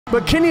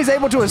but Kenny's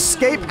able to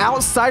escape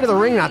outside of the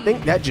ring, and I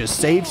think that just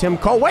saved him.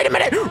 Cole, wait a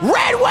minute. Red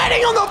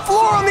Wedding on the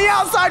floor on the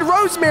outside.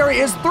 Rosemary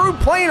is through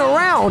playing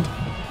around.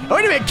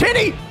 Wait a minute,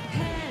 Kenny.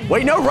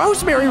 Wait, no,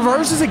 Rosemary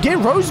reverses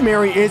again.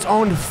 Rosemary is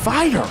on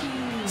fire.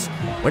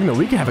 Wait a minute,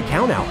 we could have a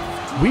count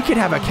out. We could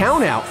have a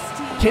count out.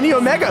 Kenny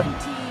Omega.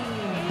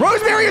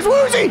 Rosemary is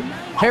woozy.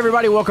 Hey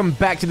everybody, welcome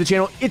back to the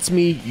channel. It's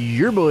me,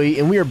 your boy,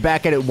 and we are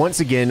back at it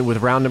once again with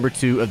round number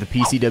 2 of the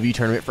PCW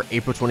tournament for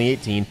April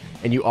 2018.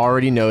 And you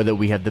already know that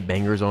we have the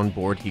bangers on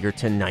board here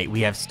tonight.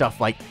 We have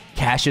stuff like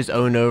Cassius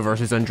Ohno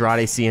versus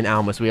Andrade Cien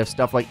Almas. We have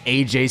stuff like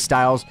AJ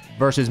Styles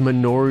versus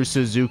Minoru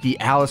Suzuki.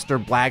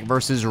 Aleister Black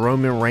versus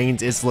Roman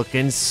Reigns. It's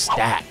looking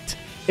stacked.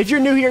 If you're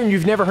new here and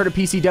you've never heard of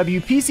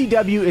PCW,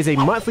 PCW is a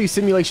monthly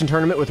simulation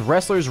tournament with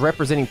wrestlers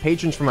representing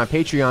patrons from my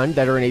Patreon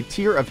that are in a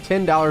tier of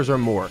 $10 or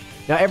more.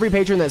 Now, every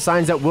patron that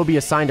signs up will be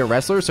assigned a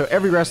wrestler, so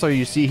every wrestler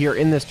you see here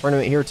in this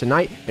tournament here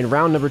tonight in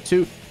round number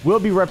 2 will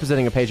be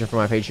representing a patron from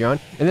my Patreon.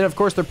 And then, of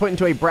course, they're put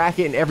into a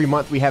bracket, and every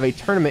month we have a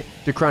tournament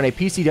to crown a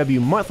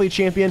PCW monthly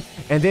champion,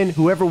 and then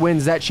whoever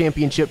wins that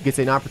championship gets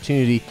an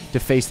opportunity to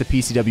face the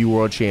PCW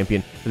World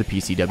Champion for the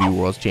PCW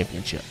World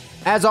Championship.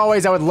 As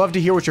always, I would love to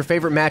hear what your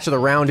favorite match of the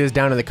round is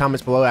down in the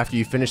comments below after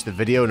you finish the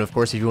video. And of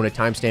course, if you want to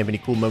timestamp any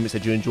cool moments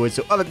that you enjoyed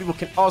so other people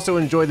can also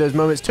enjoy those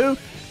moments too,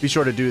 be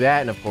sure to do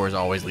that. And of course,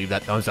 always leave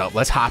that thumbs up.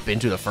 Let's hop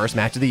into the first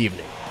match of the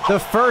evening. The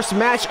first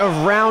match of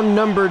round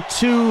number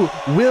 2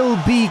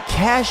 will be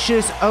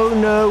Cassius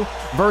Ohno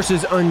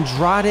versus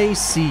Andrade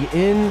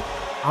Cien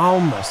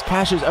Almas.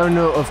 Cassius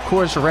Ohno, of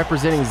course,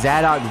 representing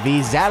Zadok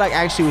V. Zadok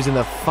actually was in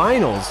the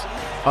finals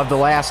of the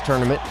last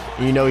tournament.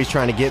 And you know he's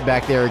trying to get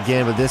back there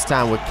again, but this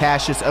time with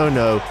Cassius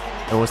Ohno,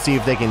 and we'll see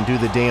if they can do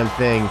the damn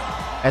thing.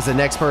 As the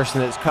next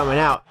person that's coming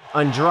out,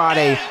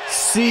 Andrade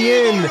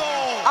Cien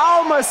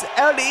Almas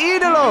El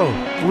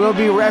Idolo will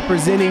be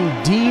representing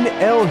Dean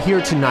L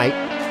here tonight,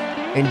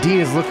 and Dean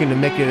is looking to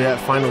make it to that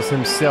finals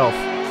himself.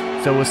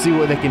 So we'll see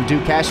what they can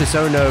do. Cassius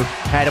Ohno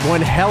had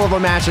one hell of a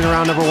match in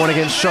round number 1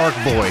 against Shark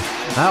Boy.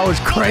 That was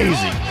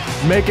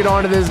crazy. Make it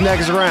on to this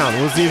next round.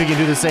 We'll see if he can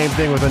do the same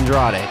thing with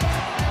Andrade.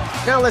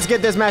 Now let's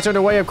get this match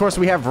underway. Of course,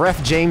 we have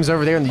Ref James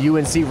over there in the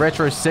UNC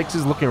Retro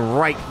 6s looking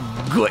right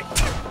good.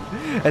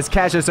 As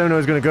Cassius Ohno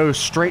is going to go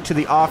straight to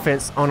the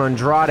offense on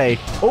Andrade.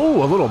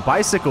 Oh, a little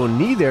bicycle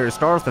knee there to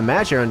start off the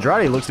match here.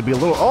 Andrade looks to be a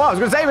little... Oh, I was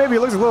going to say maybe he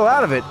looks a little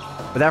out of it.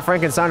 But that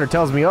Frankensteiner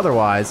tells me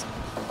otherwise.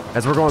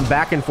 As we're going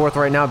back and forth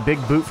right now.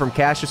 Big boot from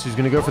Cassius, who's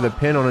going to go for the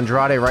pin on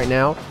Andrade right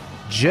now.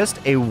 Just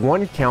a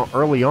 1 count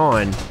early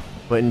on.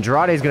 But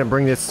Andrade is going to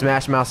bring this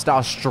Smash Mouth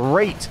style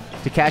straight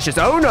to Cassius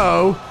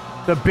Ohno.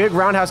 The big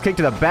roundhouse kick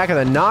to the back of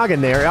the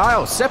noggin there.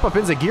 Oh, step up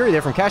enziguri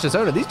there from Cassius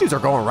Ohno. These dudes are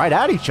going right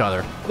at each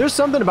other. There's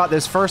something about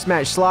this first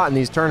match slot in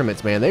these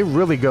tournaments, man. They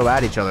really go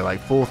at each other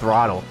like full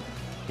throttle.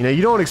 You know,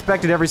 you don't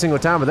expect it every single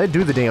time, but they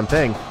do the damn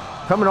thing.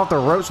 Coming off the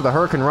ropes with a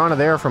Hurricane Rana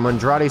there from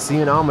Andrade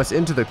Cien Almas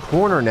into the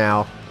corner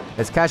now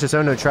as Cassius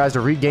Ohno tries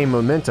to regain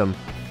momentum.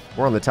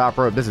 We're on the top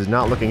rope. This is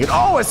not looking good.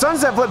 Oh, a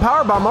sunset flip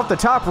powerbomb off the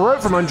top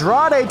rope from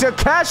Andrade to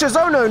Cassius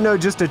Ohno. No,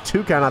 just a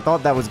 2 count. I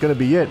thought that was going to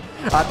be it.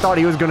 I thought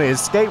he was going to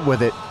escape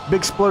with it. Big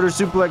exploder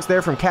suplex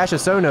there from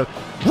Cassius Ohno.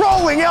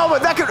 Rolling elbow.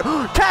 That could...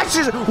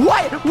 Cassius...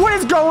 What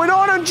is going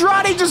on?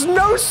 Andrade just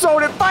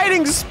no-sold it.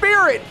 Fighting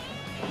spirit.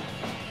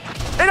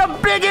 And a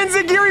big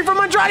enziguri from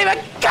Andrade.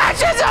 But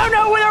Cassius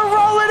Ohno with a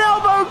rolling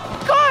elbow.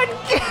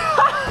 Good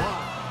God.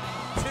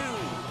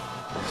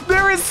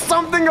 There is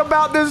something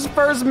about this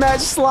first match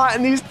slot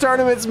in these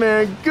tournaments,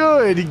 man.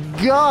 Good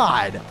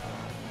God.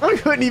 I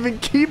couldn't even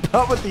keep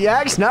up with the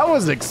action. I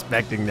wasn't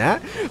expecting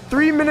that.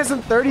 3 minutes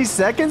and 30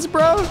 seconds,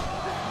 bro.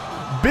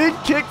 Big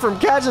kick from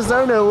Cassius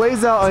Ohno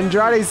lays out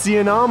Andrade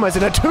Cien Almas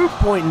in a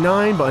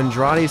 2.9, but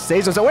Andrade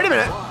saves him. So wait a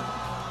minute.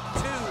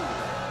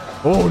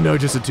 Oh no,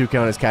 just a 2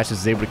 count as Cassius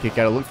is able to kick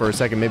out. It looked for a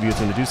second, maybe he was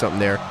going to do something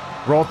there.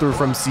 Roll through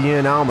from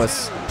Cien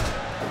Almas.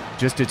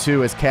 Just a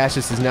 2 as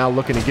Cassius is now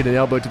looking to get an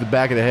elbow to the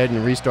back of the head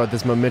and restart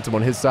this momentum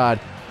on his side.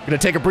 Gonna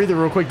take a breather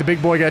real quick. The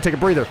big boy gotta take a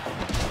breather.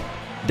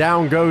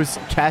 Down goes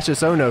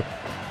Cassius Ohno.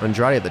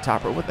 Andrade at the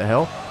top rope. What the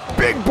hell?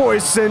 Big boy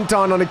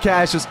senton on the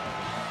Cassius.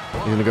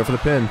 He's gonna go for the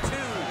pin.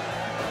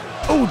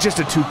 Oh, just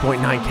a 2.9.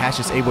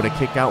 Cassius able to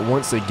kick out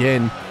once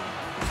again.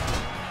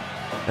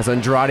 As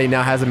Andrade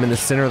now has him in the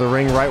center of the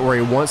ring, right where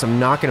he wants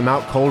him, knocking him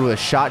out cold with a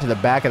shot to the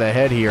back of the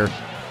head here.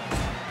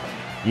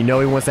 You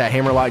know he wants that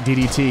hammerlock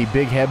DDT.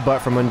 Big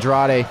headbutt from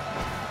Andrade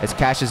as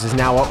Cassius is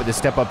now up with the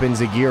step-up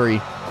enziguri.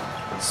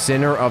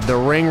 Center of the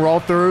ring, roll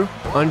through.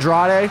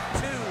 Andrade.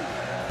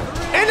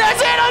 And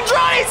that's it!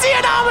 Andrade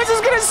Cien Almas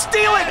is going to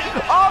steal it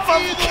off of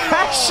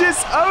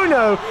Cassius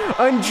Ohno.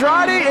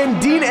 Andrade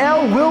and Dean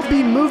L will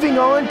be moving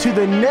on to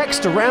the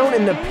next round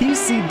in the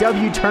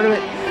PCW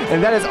tournament.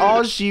 And that is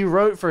all she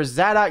wrote for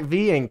Zadok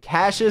V and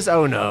Cassius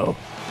Ohno.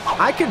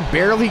 I could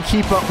barely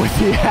keep up with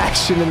the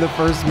action in the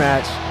first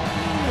match.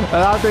 And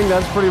I think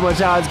that's pretty much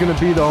how it's going to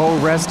be the whole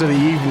rest of the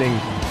evening.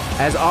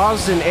 As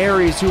Austin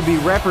Aries, who will be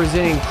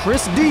representing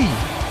Chris D,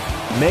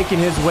 making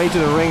his way to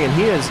the ring, and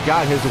he has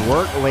got his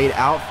work laid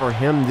out for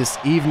him this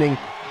evening.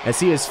 as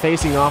he is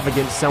facing off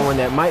against someone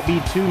that might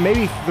be 2,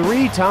 maybe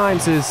 3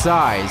 times his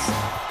size.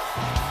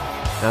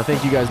 And I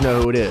think you guys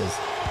know who it is.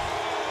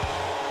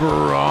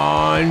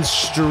 Braun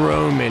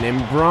Strowman,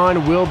 and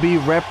Braun will be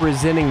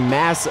representing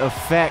Mass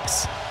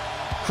Effects.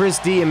 Chris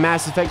D and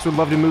Mass Effects would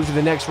love to move to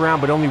the next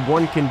round, but only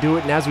one can do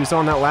it, and as we saw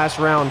in that last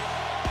round,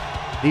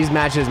 these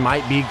matches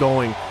might be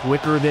going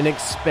quicker than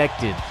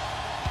expected.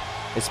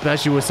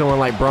 Especially with someone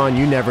like Braun,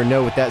 you never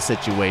know with that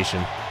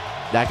situation.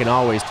 That can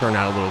always turn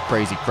out a little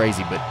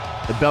crazy, but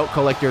the belt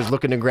collector is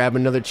looking to grab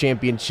another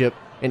championship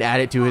and add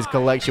it to his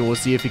collection. We'll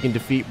see if he can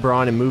defeat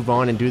Braun and move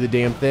on and do the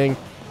damn thing,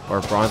 or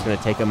if Braun's going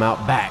to take him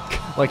out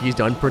back, like he's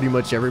done pretty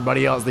much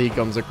everybody else that he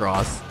comes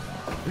across.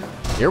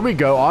 Here we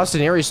go.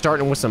 Austin Aries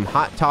starting with some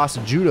hot toss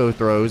judo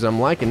throws. I'm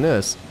liking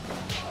this.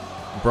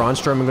 Braun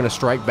Strowman going to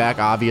strike back,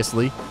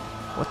 obviously.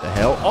 What the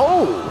hell?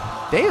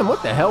 Oh, damn,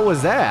 what the hell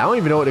was that? I don't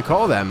even know what to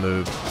call that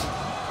move.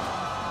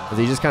 As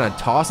he just kind of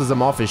tosses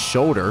him off his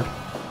shoulder.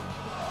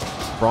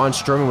 Braun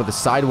Strowman with a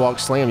sidewalk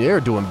slam. They're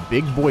doing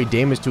big boy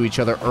damage to each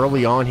other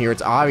early on here.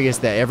 It's obvious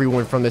that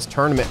everyone from this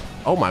tournament...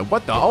 Oh my,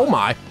 what the... Oh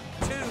my.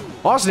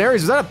 Austin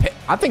Aries, was that a...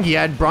 I think he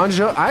had Braun...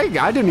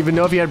 I didn't even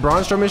know if he had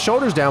Braun Strowman's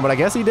shoulders down, but I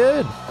guess he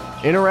did.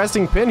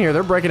 Interesting pin here.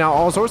 They're breaking out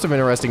all sorts of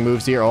interesting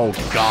moves here. Oh,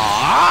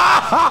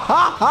 God.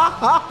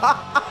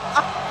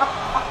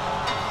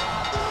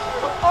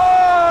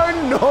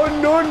 Oh,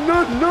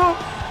 no.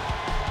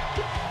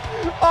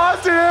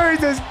 Austin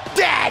Aries is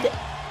dead.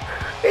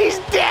 He's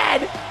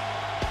dead.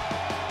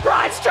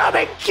 Braun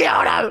Strowman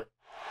killed him.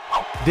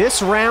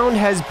 This round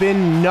has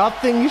been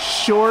nothing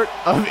short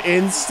of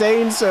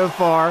insane so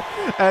far,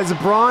 as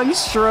Braun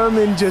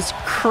Strowman just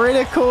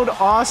criticaled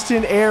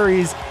Austin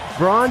Aries.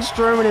 Braun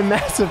Strowman and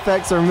Mass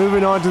Effects are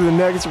moving on to the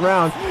next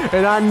round,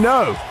 and I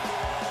know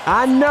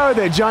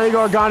that Johnny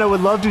Gargano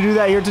would love to do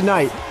that here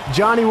tonight.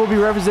 Johnny will be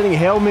representing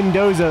Hale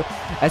Mendoza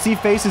as he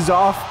faces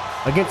off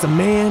against a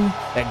man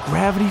that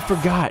gravity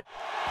forgot.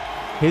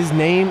 His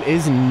name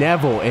is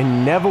Neville,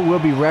 and Neville will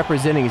be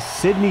representing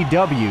Sydney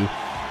W.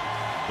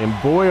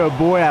 And boy, oh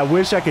boy, I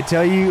wish I could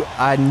tell you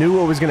I knew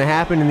what was going to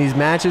happen in these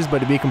matches, but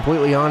to be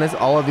completely honest,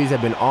 all of these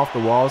have been off the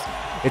walls.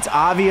 It's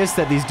obvious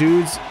that these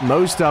dudes,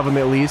 most of them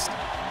at least,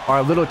 are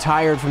a little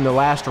tired from the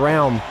last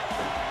round,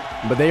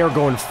 but they are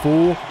going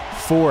full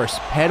force,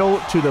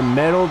 pedal to the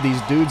metal.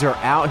 These dudes are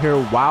out here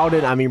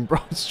wilding. I mean,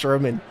 Braun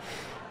Strowman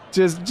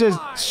just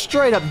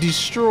straight up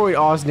destroyed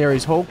Austin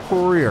Aries' whole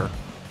career.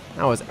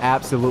 That was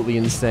absolutely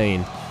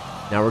insane.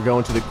 Now we're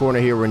going to the corner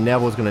here where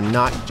Neville's going to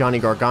knock Johnny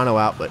Gargano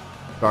out, but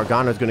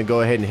Gargano's going to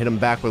go ahead and hit him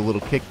back with a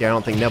little kick there. I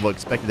don't think Neville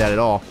expected that at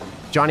all.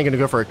 Johnny going to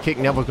go for a kick.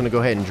 Neville's going to go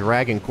ahead and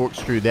drag and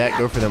corkscrew that.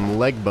 Go for them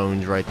leg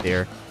bones right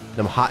there.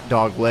 Them hot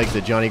dog legs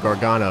of Johnny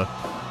Gargano.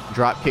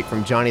 Drop kick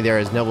from Johnny there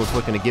as Neville's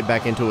looking to get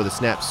back into it with a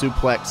snap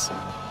suplex.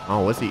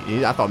 Oh, what's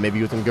he? I thought maybe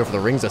he was going to go for the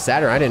Rings of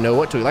Saturn. I didn't know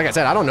what to. Like I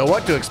said, I don't know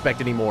what to expect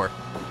anymore.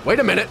 Wait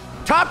a minute.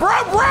 Top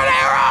rope, red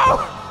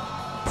arrow!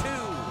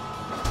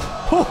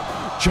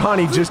 Oh,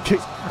 Johnny just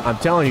kicked. I'm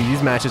telling you,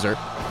 these matches are...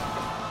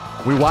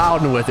 We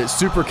wilding with it.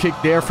 Super kick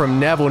there from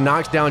Neville.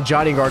 Knocks down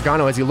Johnny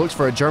Gargano as he looks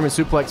for a German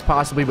suplex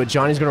possibly, but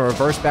Johnny's going to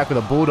reverse back with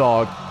a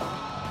bulldog.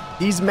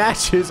 These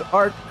matches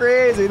are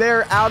crazy.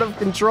 They're out of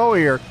control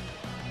here.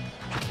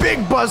 Big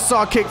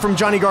buzzsaw kick from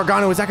Johnny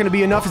Gargano. Is that going to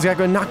be enough? Is that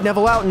going to knock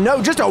Neville out?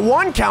 No, just a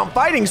 1 count.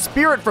 Fighting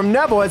spirit from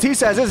Neville as he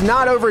says it's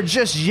not over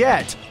just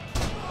yet.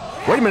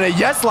 Wait a minute.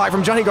 Yes lock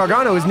from Johnny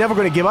Gargano. Is Neville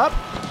going to give up?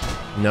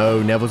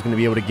 No, Neville's going to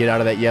be able to get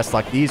out of that yes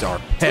lock. These are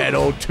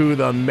pedal to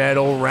the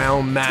metal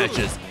round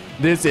matches.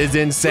 This is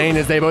insane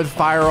as they both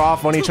fire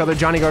off on each other.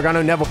 Johnny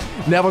Gargano,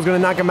 Neville's going to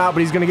knock him out, but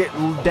he's going to get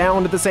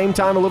down at the same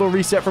time. A little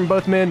reset from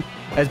both men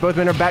as both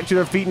men are back to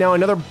their feet now.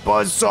 Another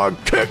buzzsaw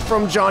kick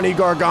from Johnny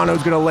Gargano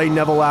is going to lay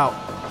Neville out.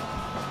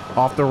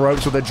 Off the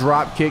ropes with a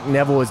drop kick.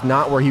 Neville is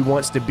not where he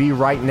wants to be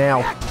right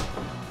now.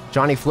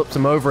 Johnny flips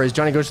him over as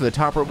Johnny goes to the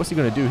top rope. What's he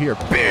going to do here?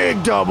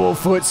 Big double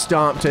foot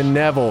stomp to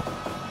Neville,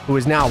 who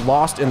is now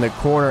lost in the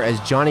corner as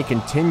Johnny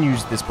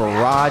continues this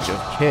barrage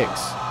of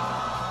kicks.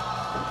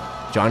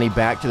 Johnny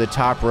back to the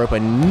top rope.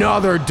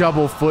 Another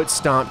double foot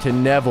stomp to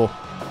Neville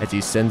as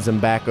he sends him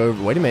back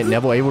over. Wait a minute.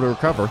 Neville able to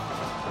recover.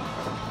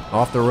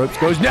 Off the ropes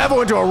goes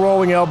Neville into a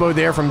rolling elbow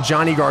there from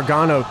Johnny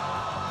Gargano.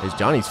 As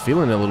Johnny's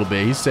feeling it a little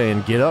bit. He's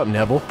saying, get up,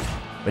 Neville.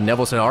 But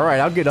Neville said, all right,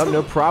 I'll get up.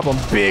 No problem.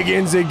 Big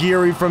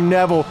enziguri from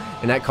Neville.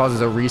 And that causes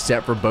a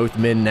reset for both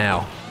men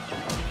now.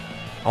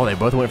 Oh, they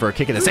both went for a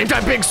kick at the same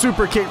time. Big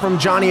super kick from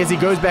Johnny as he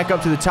goes back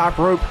up to the top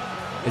rope.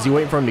 Is he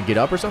waiting for him to get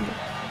up or something?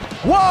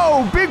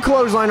 Whoa! Big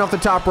clothesline off the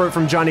top rope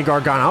from Johnny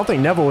Gargano. I don't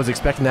think Neville was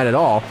expecting that at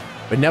all.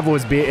 But Neville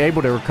was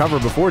able to recover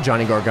before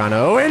Johnny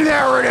Gargano. And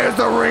there it is,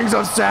 the Rings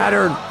of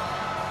Saturn.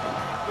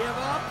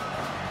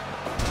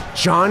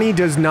 Johnny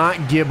does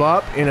not give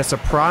up in a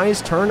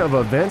surprise turn of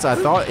events. I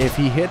thought if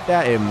he hit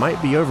that, it might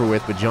be over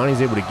with, but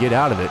Johnny's able to get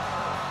out of it.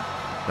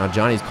 Now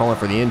Johnny's calling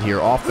for the end here.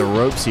 Off the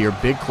ropes here.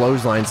 Big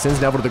clothesline.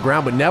 Sends Neville to the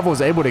ground, but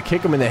Neville's able to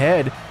kick him in the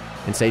head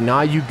and say,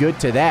 nah, you good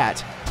to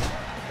that.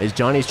 As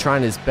Johnny's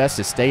trying his best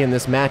to stay in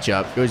this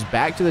matchup. Goes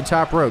back to the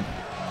top rope.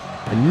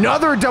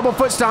 Another double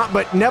foot stomp,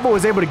 but Neville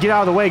was able to get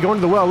out of the way, going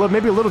to the well.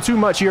 Maybe a little too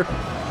much here.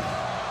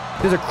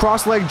 There's a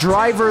cross leg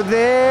driver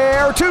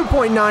there.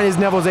 2.9 as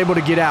Neville's able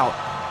to get out.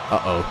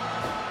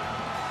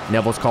 Uh-oh.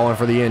 Neville's calling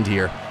for the end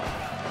here.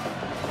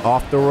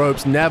 Off the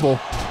ropes, Neville.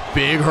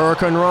 Big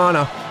Hurricane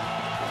Rana.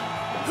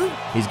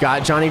 He's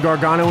got Johnny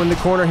Gargano in the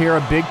corner here.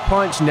 A big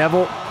punch.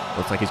 Neville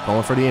looks like he's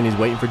calling for the end. He's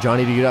waiting for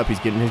Johnny to get up. He's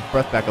getting his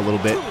breath back a little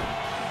bit.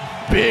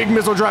 Big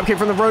missile drop kick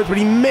from the ropes, but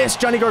he missed.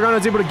 Johnny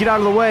Gargano's able to get out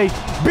of the way.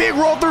 Big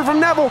roll through from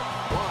Neville.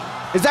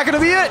 Is that going to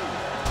be it?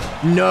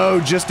 No,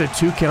 just a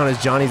 2 count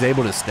as Johnny's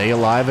able to stay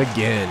alive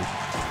again.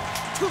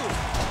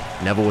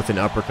 Neville with an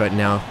uppercut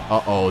now.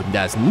 Uh-oh,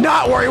 that's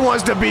not where he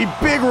wants to be.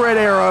 Big red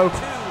arrow.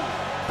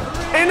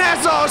 And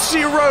that's all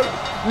she wrote.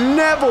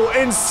 Neville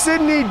and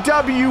Sidney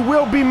W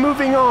will be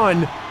moving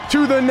on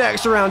to the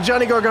next round.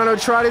 Johnny Gargano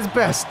tried his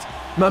best.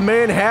 My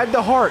man had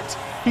the heart.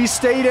 He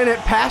stayed in it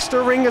past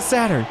the Ring of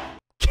Saturn.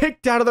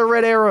 Kicked out of the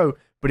red arrow.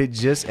 But it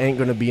just ain't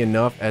going to be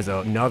enough as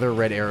another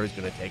red arrow is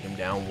going to take him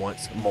down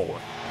once more.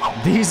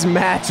 These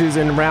matches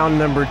in round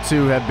number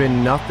 2 have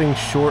been nothing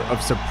short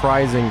of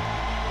surprising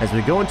as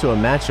we go into a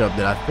matchup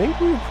that I think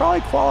we would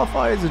probably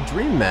qualify as a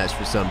dream match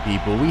for some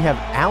people. We have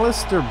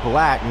Aleister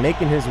Black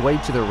making his way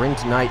to the ring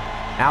tonight.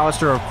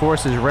 Aleister, of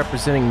course, is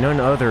representing none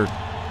other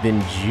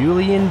than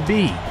Julian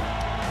B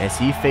as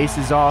he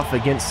faces off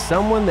against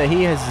someone that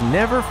he has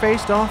never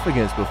faced off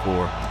against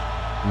before.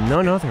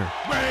 None other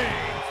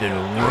than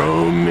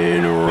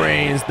Roman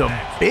Reigns, the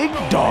big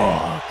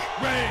dog.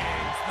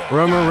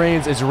 Roman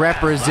Reigns is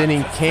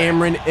representing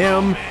Cameron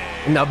M,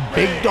 and the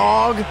big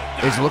dog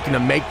is looking to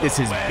make this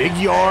his big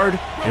yard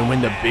and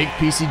win the big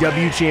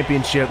PCW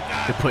championship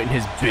to put in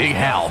his big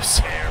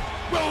house.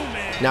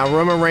 Now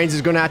Roman Reigns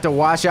is going to have to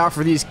watch out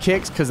for these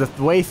kicks because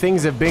the way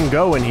things have been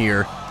going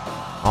here,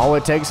 all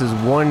it takes is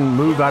one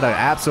move out of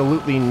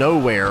absolutely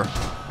nowhere,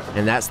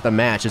 and that's the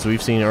match as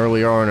we've seen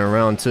earlier on in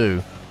round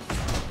 2.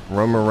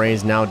 Roman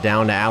Reigns now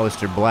down to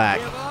Aleister Black.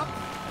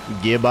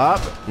 Give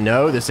up?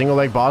 No, the single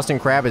leg Boston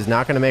Crab is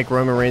not going to make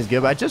Roman Reigns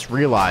give up. I just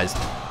realized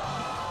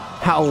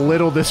how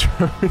little this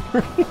Roman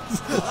Reigns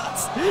is.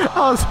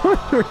 I was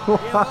wondering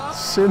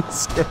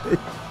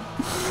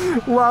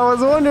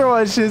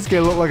why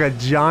Shinsuke looked like a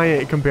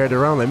giant compared to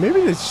Roman.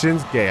 Maybe the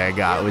Shinsuke I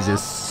got was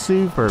just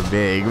super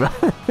big, but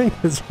I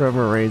think this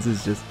Roman Reigns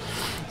is just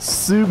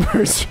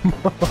super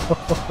small.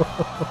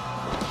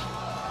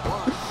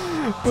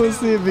 We'll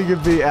see if he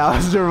can beat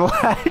Aleister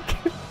Black.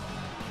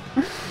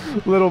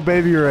 Little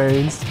baby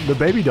Reigns, the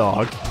baby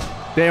dog.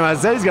 Damn, I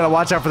said he's got to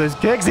watch out for those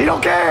kicks. He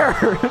don't care.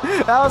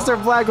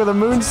 Aleister Black with a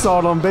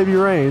moonsault on baby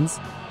Reigns.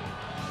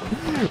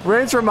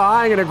 Reigns from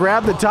behind going to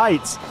grab the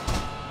tights.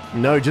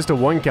 No, just a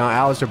 1 count.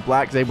 Aleister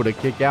Black's able to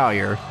kick out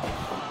here.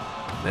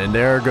 And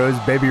there goes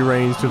baby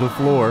Reigns to the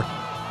floor.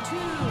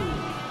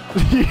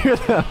 You hear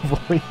that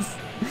voice?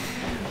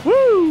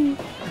 Woo!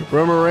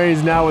 Roman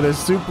Reigns now with a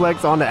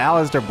suplex onto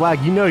Aleister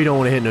Black. You know you don't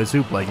want to hit no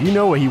suplex. You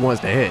know what he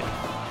wants to hit.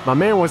 My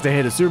man wants to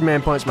hit a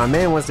Superman punch. My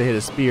man wants to hit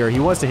a spear.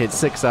 He wants to hit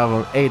 6 of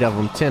them, 8 of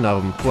them, 10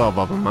 of them, 12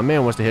 of them. My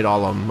man wants to hit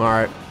all of them. All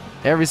right.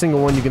 Every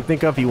single one you can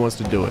think of, he wants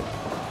to do it.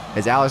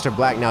 As Aleister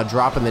Black now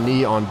dropping the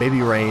knee on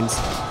baby Reigns.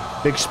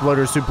 Big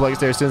exploder suplex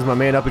there sends my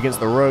man up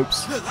against the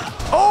ropes.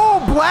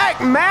 Oh,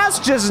 Black Mass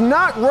just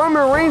knocked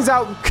Roman Reigns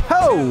out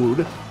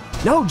cold.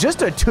 No,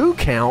 just a 2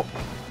 count.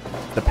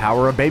 The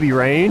power of baby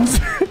Reigns.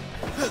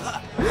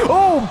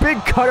 Oh, big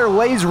cutter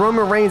lays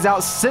Roman Reigns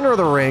out center of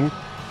the ring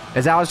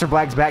as Aleister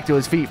Black's back to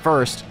his feet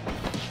first.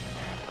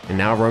 And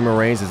now Roman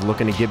Reigns is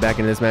looking to get back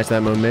into this match,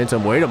 that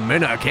momentum. Wait a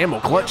minute, a camel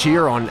clutch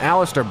here on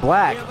Aleister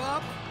Black.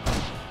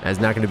 That's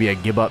not going to be a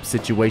give up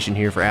situation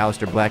here for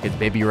Aleister Black as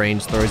baby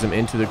Reigns throws him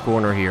into the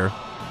corner here.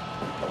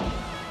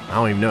 I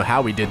don't even know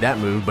how he did that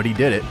move, but he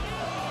did it.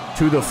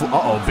 To the floor.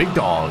 Uh-oh, big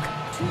dog.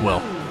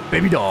 Well,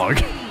 baby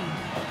dog.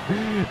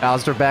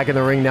 Aleister back in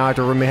the ring now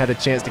after Roman had a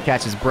chance to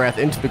catch his breath.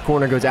 Into the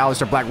corner goes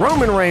Aleister Black.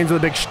 Roman Reigns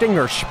with a big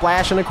stinger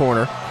splash in the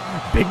corner.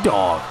 Big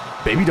dog.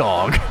 Baby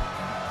dog.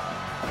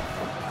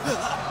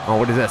 Oh,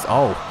 what is this?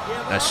 Oh,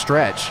 a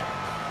stretch.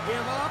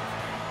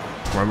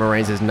 Roman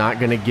Reigns is not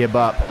going to give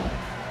up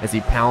as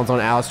he pounds on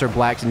Aleister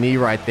Black's knee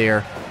right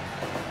there.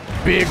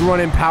 Big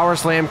running power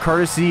slam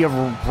courtesy of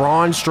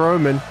Braun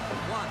Strowman.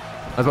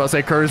 I was about to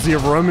say courtesy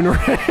of Roman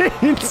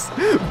Reigns.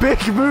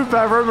 Big move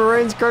by Roman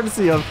Reigns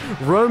courtesy of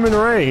Roman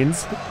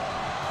Reigns.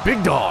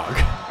 Big dog.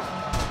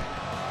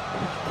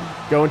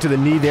 Going to the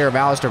knee there of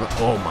Aleister.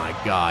 Oh my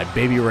God.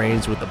 Baby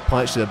Reigns with the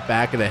punch to the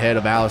back of the head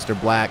of Aleister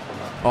Black.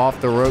 Off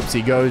the ropes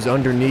he goes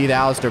underneath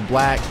Aleister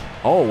Black.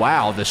 Oh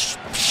wow, the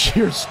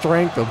sheer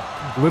strength of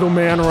little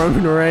man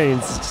Roman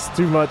Reigns. It's just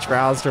too much for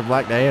Aleister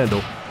Black to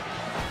handle.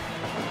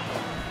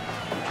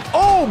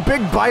 Oh,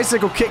 big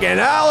bicycle kick, and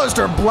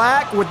Aleister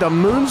Black with the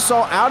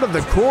moonsault out of the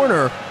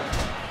corner.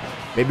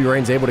 Baby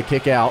Reigns able to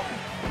kick out.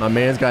 My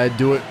man's got to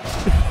do it.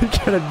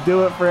 Got to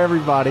do it for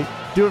everybody.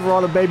 Do it for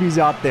all the babies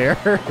out there.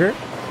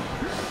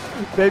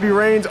 Baby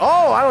Reigns.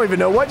 Oh, I don't even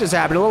know what just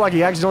happened. It looked like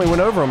he accidentally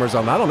went over him or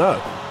something. I don't know.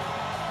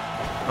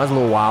 That was a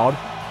little wild.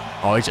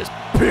 Oh, he's just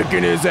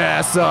picking his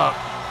ass up.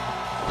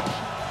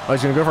 Oh,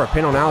 he's going to go for a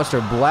pin on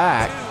Aleister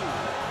Black.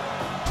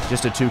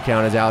 Just a 2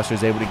 count as Aleister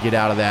is able to get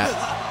out of that.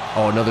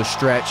 Oh, another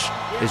stretch.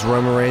 Is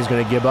Roman Reigns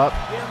going to give up?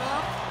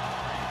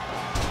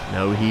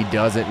 No, he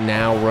doesn't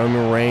now.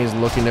 Roman Reigns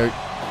looking to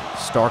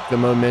start the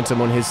momentum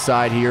on his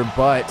side here,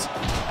 but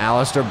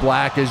Aleister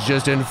Black is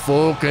just in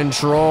full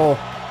control.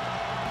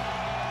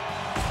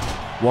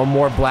 One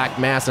more Black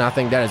Mass, and I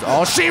think that is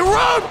all she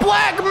wrote.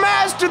 Black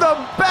Mass to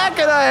the back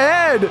of the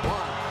head.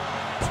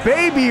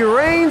 Baby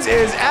Reigns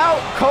is out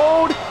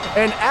cold,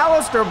 and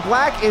Aleister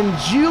Black and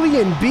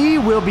Julian B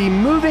will be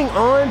moving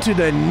on to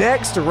the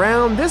next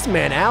round. This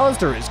man,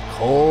 Aleister, is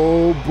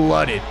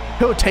cold-blooded.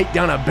 He'll take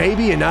down a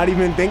baby and not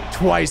even think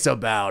twice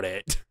about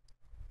it.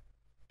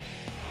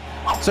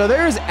 So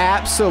there's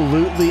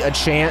absolutely a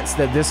chance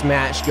that this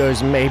match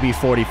goes maybe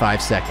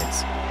 45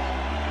 seconds.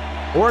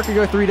 Or it could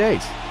go 3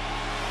 days.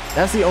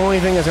 That's the only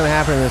thing that's going to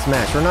happen in this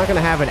match. We're not going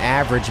to have an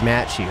average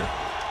match here.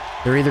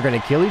 They're either going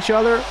to kill each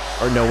other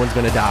or no one's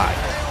going to die.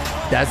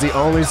 That's the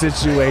only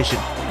situation.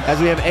 As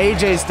we have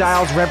AJ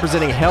Styles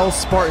representing Hell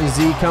Spartan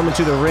Z coming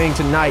to the ring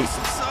tonight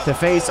to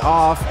face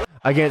off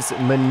against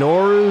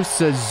Minoru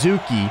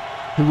Suzuki,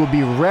 who will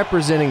be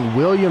representing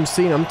William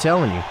Cena. I'm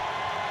telling you,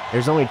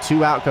 there's only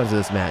 2 outcomes of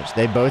this match.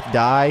 They both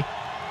die,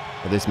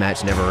 or this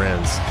match never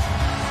ends.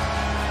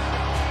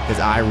 Because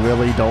I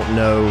really don't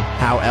know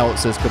how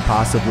else this could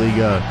possibly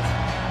go.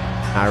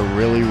 I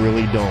really,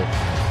 really don't.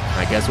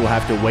 I guess we'll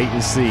have to wait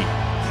and see.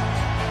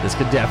 This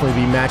could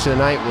definitely be match of the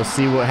night. We'll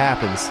see what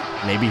happens.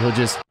 Maybe he'll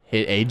just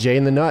hit AJ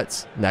in the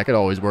nuts. That could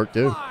always work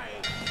too.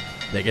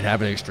 They could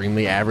have an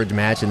extremely average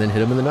match and then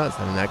hit him in the nuts.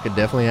 I mean, that could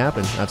definitely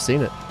happen. I've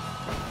seen it.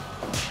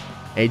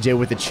 AJ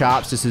with the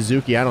chops to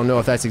Suzuki. I don't know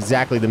if that's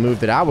exactly the move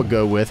that I would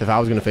go with if I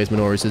was going to face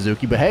Minoru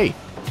Suzuki, but hey,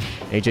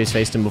 AJ's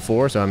faced him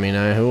before, so I mean,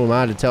 who am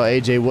I to tell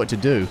AJ what to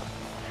do?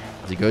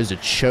 As he goes to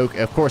choke,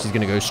 of course he's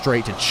going to go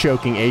straight to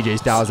choking AJ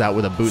Styles out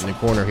with a boot in the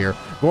corner here.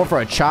 Going for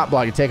a chop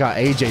block to take out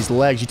AJ's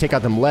legs. You take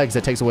out them legs,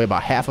 that takes away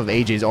about half of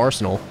AJ's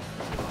arsenal.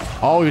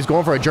 Oh, he was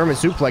going for a German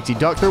suplex. He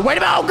ducked through. Wait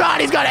a minute. Oh, God,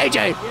 he's got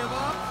AJ.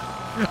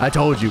 I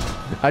told you.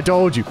 I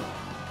told you.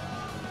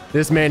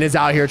 This man is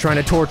out here trying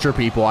to torture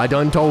people. I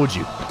done told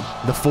you.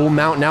 The full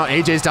mount now.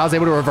 AJ Styles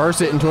able to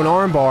reverse it into an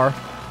armbar.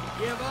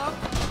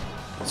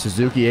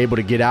 Suzuki able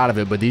to get out of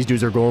it, but these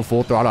dudes are going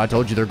full throttle. I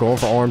told you, they're going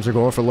for arms, they're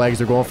going for legs,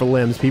 they're going for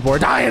limbs. People are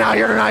dying out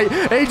here tonight.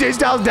 AJ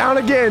Styles down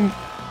again.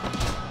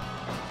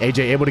 AJ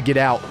able to get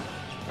out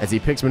as he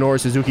picks Minoru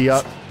Suzuki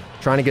up,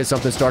 trying to get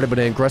something started, but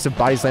an aggressive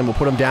body slam will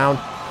put him down.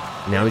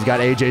 Now he's got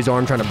AJ's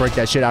arm trying to break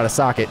that shit out of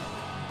socket.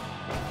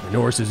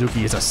 Minoru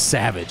Suzuki is a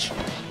savage,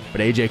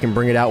 but AJ can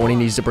bring it out when he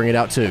needs to bring it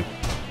out too.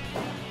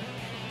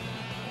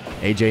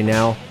 AJ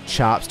now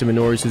chops to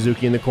Minoru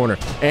Suzuki in the corner,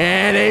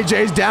 and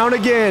AJ's down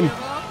again.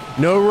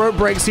 No rope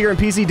breaks here in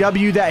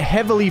PCW. That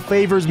heavily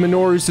favors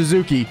Minoru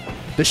Suzuki,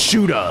 the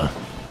shooter.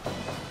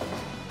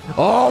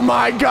 Oh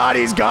my God,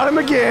 he's got him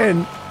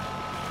again.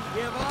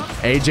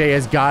 AJ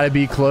has got to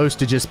be close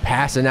to just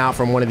passing out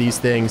from one of these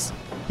things.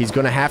 He's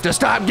going to have to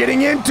stop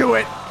getting into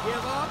it.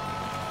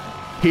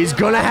 He's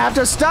going to have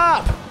to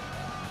stop.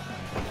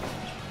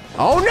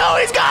 Oh no,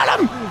 he's got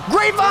him.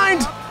 Grapevine.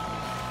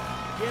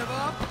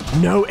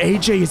 No,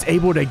 AJ is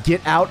able to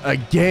get out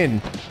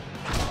again.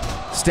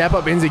 Step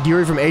up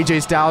Enziguri from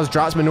AJ Styles,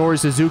 drops Minoru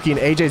Suzuki, and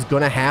AJ's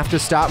gonna have to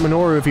stop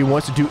Minoru if he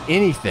wants to do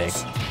anything.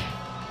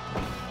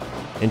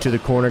 Into the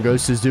corner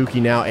goes Suzuki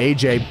now.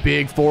 AJ,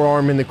 big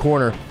forearm in the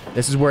corner.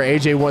 This is where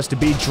AJ wants to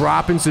be,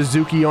 dropping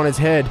Suzuki on his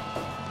head.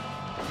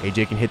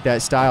 AJ can hit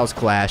that Styles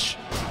clash.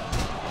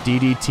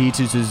 DDT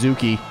to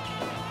Suzuki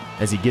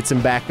as he gets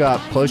him back up,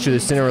 close to the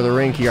center of the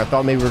ring here. I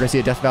thought maybe we were gonna see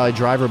a Death Valley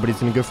driver, but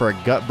he's gonna go for a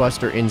gut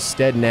buster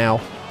instead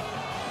now.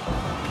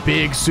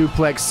 Big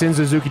suplex sends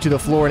Suzuki to the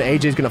floor, and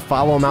AJ's going to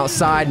follow him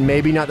outside.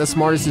 Maybe not the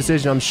smartest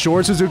decision. I'm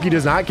sure Suzuki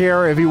does not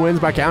care if he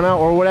wins by countout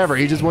or whatever.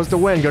 He just wants to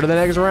win, go to the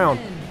next round.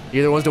 He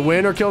either wants to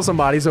win or kill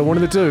somebody, so one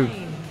of the two.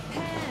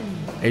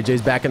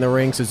 AJ's back in the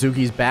ring.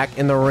 Suzuki's back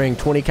in the ring.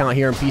 20 count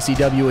here in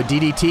PCW. A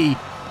DDT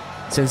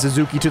sends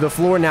Suzuki to the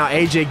floor. Now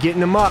AJ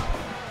getting him up,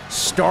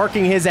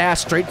 starking his ass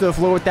straight to the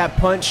floor with that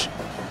punch.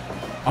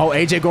 Oh,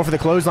 AJ going for the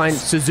clothesline.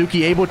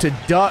 Suzuki able to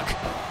duck,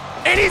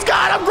 and he's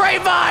got him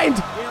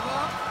grapevined.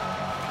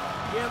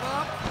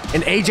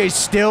 And AJ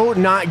still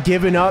not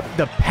giving up.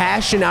 The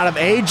passion out of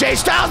AJ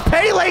Styles.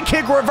 Pele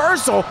kick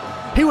reversal.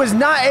 He was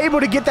not able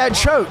to get that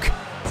choke.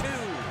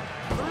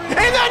 And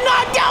the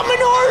knockdown,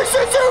 Minoru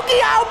Suzuki.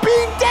 I'll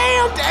be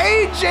damned.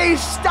 AJ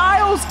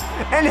Styles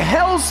and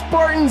Hell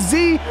Spartan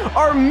Z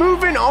are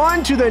moving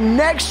on to the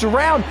next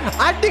round.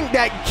 I think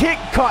that kick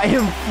caught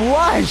him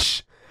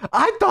flush.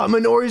 I thought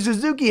Minoru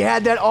Suzuki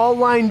had that all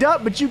lined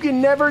up, but you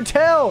can never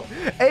tell.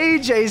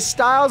 AJ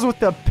Styles with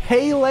the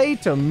Pele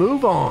to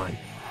move on.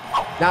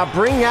 Now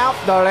bring out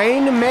the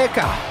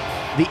Rainmaker,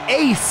 the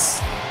ace,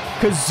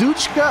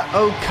 Kazuchika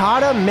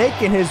Okada,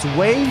 making his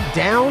way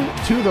down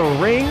to the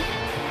ring,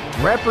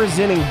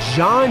 representing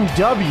John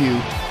W.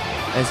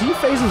 as he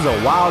faces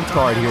a wild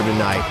card here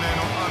tonight.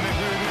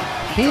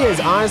 He is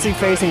honestly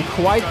facing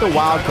quite the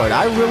wild card.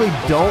 I really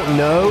don't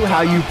know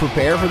how you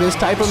prepare for this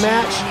type of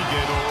match,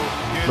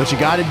 But you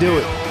got to do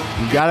it.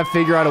 You got to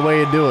figure out a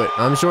way to do it.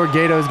 I'm sure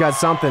Gato's got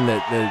something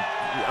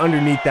that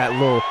underneath that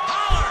little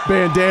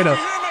bandana.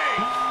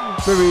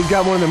 Maybe he's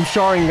got one of them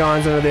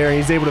Sharingans under there, and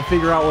he's able to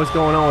figure out what's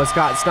going on with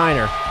Scott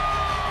Steiner.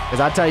 Because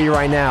I tell you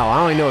right now, I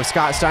don't even know if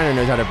Scott Steiner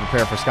knows how to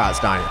prepare for Scott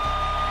Steiner.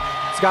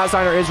 Scott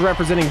Steiner is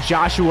representing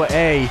Joshua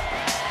A.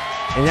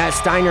 And that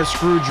Steiner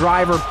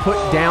screwdriver put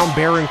down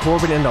Baron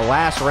Corbin in the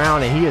last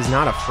round, and he is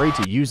not afraid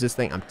to use this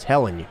thing. I'm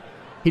telling you,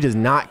 he does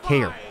not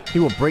care. He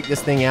will break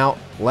this thing out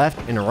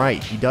left and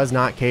right. He does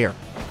not care.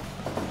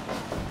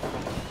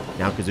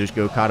 Now Kazuchika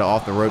Okada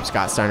off the rope.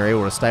 Scott Steiner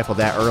able to stifle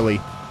that early.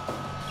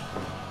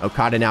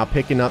 Okada now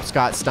picking up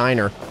Scott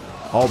Steiner.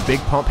 Oh, big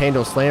pump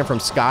handle slam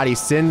from Scotty.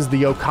 Sends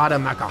the Okada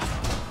Mecha.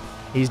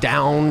 He's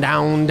down,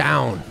 down,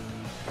 down.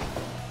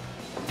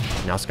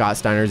 Now Scott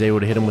Steiner is able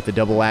to hit him with the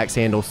double axe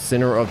handle.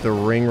 Center of the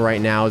ring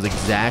right now is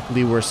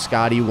exactly where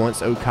Scotty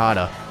wants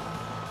Okada.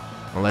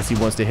 Unless he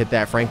wants to hit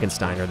that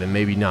Frankensteiner, then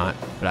maybe not.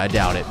 But I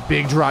doubt it.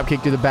 Big drop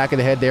kick to the back of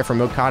the head there from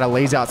Okada.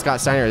 Lays out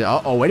Scott Steiner.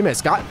 Oh, wait a minute,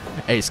 Scott.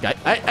 Hey, Scott.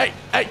 Hey.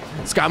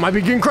 Scott might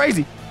be getting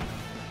crazy.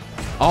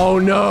 Oh,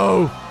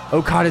 no.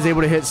 Okada is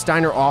able to hit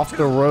Steiner off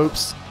the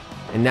ropes.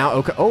 And now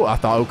I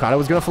thought Okada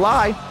was going to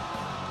fly.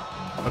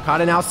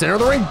 Okada now center of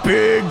the ring.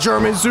 Big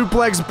German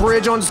suplex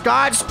bridge on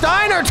Scott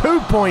Steiner.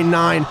 2.9.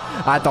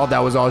 I thought that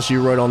was all she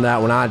wrote on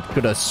that one. I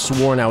could have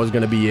sworn that was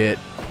going to be it.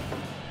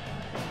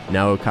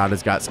 Now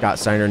Okada's got Scott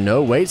Steiner.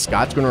 No, wait.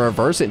 Scott's going to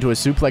reverse it into a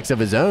suplex of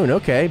his own.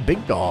 Okay,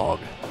 big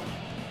dog.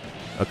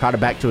 Okada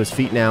back to his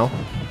feet now.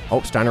 Oh,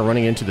 Steiner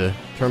running into the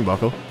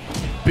turnbuckle.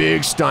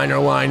 Big Steiner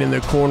line in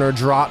the corner.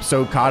 Drops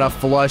Okada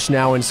flush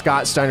now, and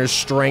Scott Steiner's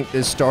strength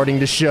is starting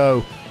to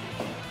show.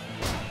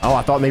 Oh,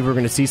 I thought maybe we were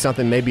going to see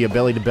something, maybe a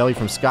belly-to-belly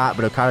from Scott,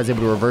 but Okada's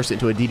able to reverse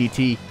it to a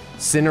DDT.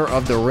 Center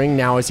of the ring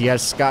now as he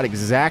has Scott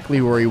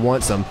exactly where he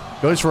wants him.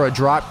 Goes for a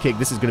drop kick.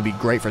 This is going to be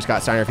great for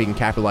Scott Steiner if he can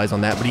capitalize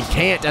on that, but he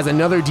can't as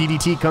another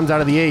DDT comes out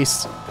of the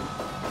ace.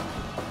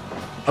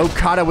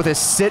 Okada with a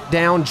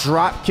sit-down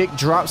drop kick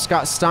drops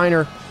Scott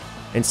Steiner,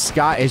 and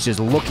Scott is just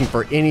looking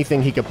for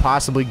anything he could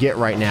possibly get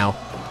right now.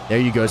 There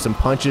you go, some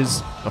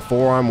punches, a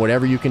forearm,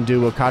 whatever you can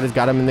do. Okada's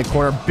got him in the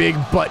corner. Big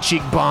butt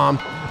cheek bomb.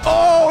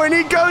 Oh, and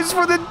he goes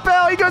for the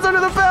bell. He goes under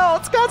the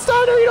bell. Scott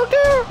Steiner, he don't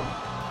care.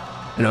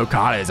 And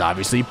Okada is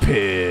obviously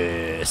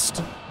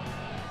pissed.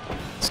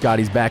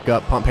 Scotty's back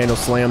up. Pump handle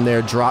slam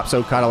there. Drops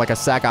Okada like a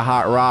sack of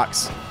hot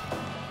rocks.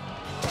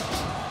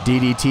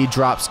 DDT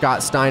drops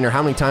Scott Steiner.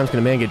 How many times can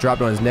a man get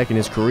dropped on his neck in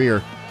his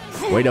career?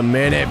 Wait a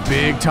minute.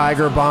 Big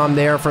tiger bomb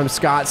there from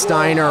Scott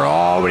Steiner.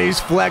 Oh, but he's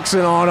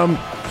flexing on him.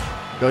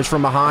 Goes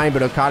from behind,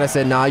 but Okada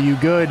said, nah, you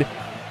good.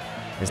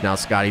 As now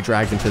Scotty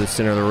dragged him to the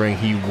center of the ring.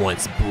 He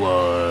wants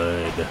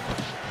blood.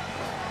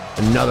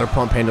 Another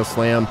pump handle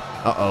slam.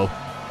 Uh-oh.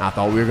 I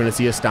thought we were going to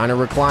see a Steiner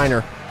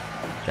recliner.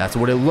 That's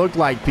what it looked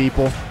like,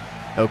 people.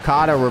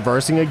 Okada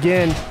reversing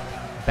again.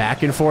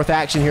 Back and forth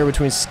action here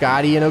between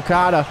Scotty and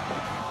Okada.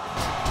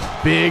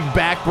 Big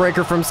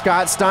backbreaker from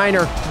Scott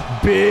Steiner.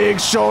 Big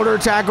shoulder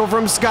tackle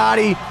from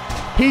Scotty.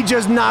 He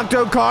just knocked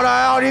Okada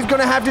out. He's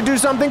going to have to do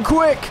something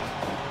quick.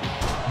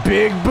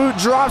 Big boot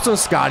drops on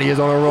Scotty is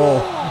on a roll.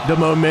 The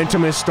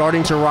momentum is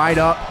starting to ride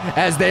up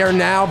as they are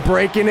now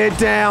breaking it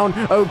down.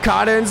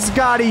 Okada and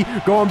Scotty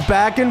going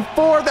back and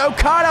forth.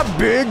 Okada,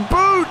 big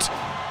boot.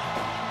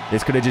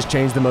 This could have just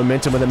changed the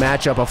momentum of the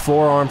matchup. A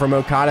forearm from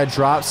Okada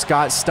drops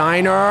Scott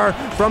Steiner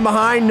from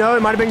behind. No,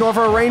 it might have been going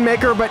for a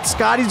Rainmaker, but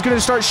Scotty's going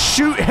to start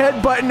shoot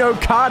headbutting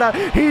Okada.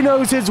 He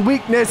knows his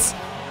weakness.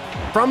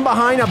 From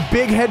behind, a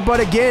big headbutt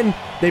again.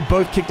 They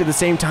both kicked at the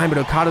same time, but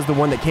Okada's the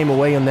one that came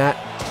away on that.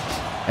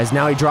 As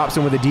now he drops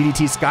him with a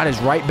DDT. Scott is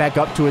right back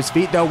up to his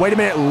feet, though. Wait a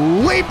minute.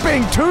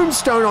 Leaping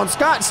tombstone on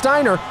Scott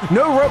Steiner.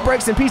 No rope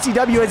breaks in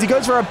PCW as he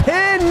goes for a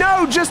pin.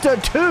 No, just a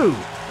 2.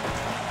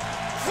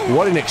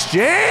 What an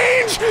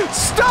exchange.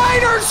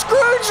 Steiner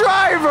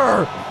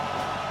screwdriver.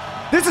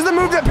 This is the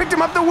move that picked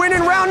him up the win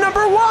in round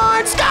number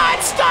 1.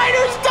 Scott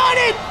Steiner's done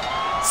it.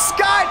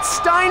 Scott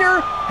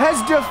Steiner has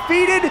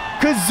defeated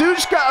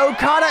Kazuchika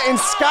Okada, and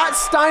Scott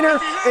Steiner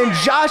and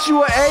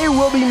Joshua A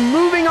will be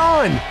moving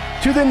on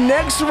to the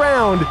next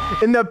round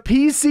in the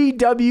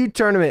PCW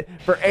tournament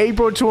for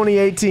April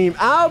 2018.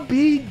 I'll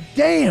be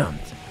damned.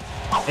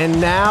 And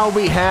now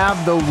we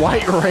have the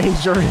White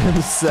Ranger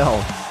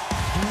himself.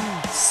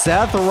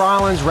 Seth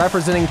Rollins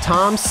representing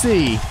Tom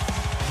C.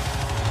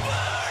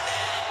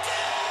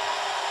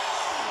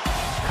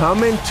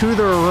 Coming to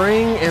the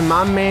ring, and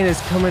my man is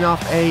coming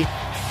off a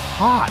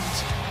hot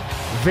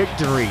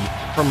victory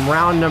from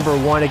round number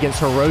 1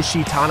 against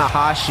Hiroshi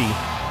Tanahashi.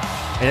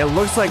 And it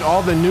looks like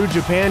all the New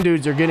Japan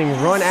dudes are getting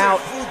run out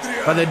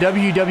by the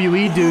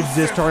WWE dudes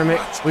this tournament,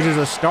 which is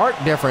a stark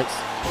difference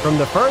from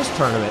the first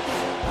tournament.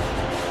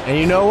 And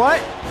you know what?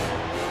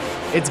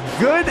 It's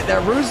good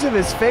that Rusev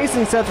is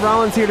facing Seth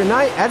Rollins here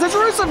tonight, as it's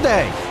Rusev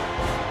Day.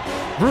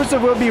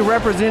 Rusev will be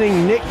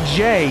representing Nick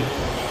J,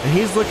 and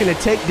he's looking to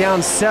take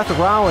down Seth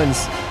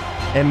Rollins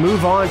and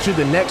move on to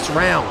the next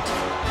round.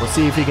 We'll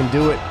see if he can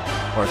do it,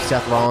 or if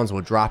Seth Rollins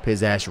will drop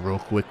his ass real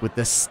quick with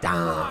the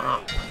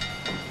stomp.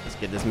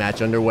 get this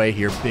match underway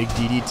here. Big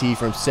DDT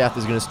from Seth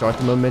is going to start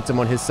the momentum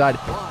on his side.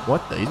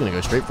 What the? He's going to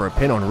go straight for a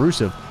pin on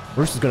Rusev.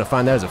 Rusev's going to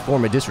find that as a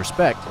form of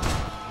disrespect.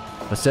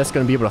 But Seth's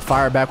going to be able to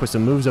fire back with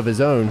some moves of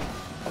his own.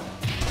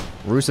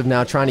 Rusev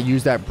now trying to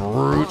use that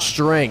brute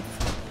strength.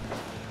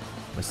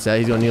 But Seth,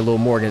 he's going to need a little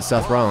more against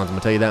Seth Rollins, I'm going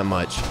to tell you that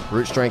much.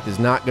 Brute strength is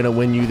not going to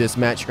win you this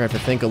match. You're going to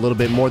have to think a little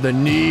bit more. The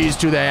knees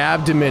to the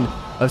abdomen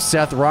of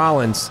Seth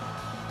Rollins.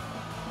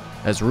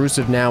 As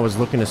Rusev now is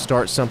looking to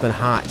start something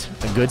hot.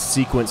 A good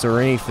sequence or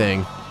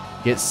anything.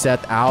 Get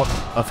Seth out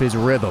of his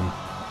rhythm.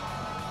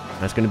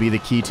 That's going to be the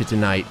key to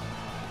tonight.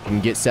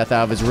 And get Seth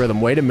out of his rhythm.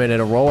 Wait a minute,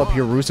 a roll up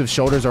here. Rusev's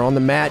shoulders are on the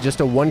mat. Just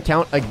a 1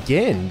 count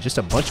again. Just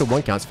a bunch of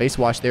 1 counts. Face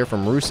wash there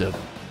from Rusev.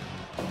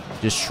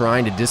 Just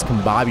trying to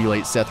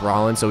discombobulate Seth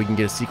Rollins so he can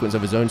get a sequence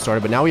of his own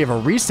started. But now we have a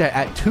reset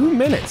at 2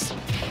 minutes.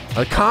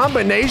 A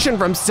combination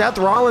from Seth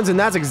Rollins, and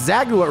that's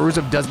exactly what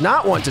Rusev does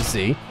not want to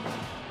see.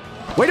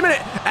 Wait a minute,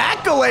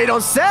 accolade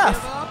on Seth.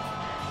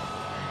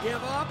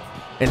 Give up.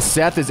 And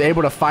Seth is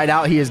able to fight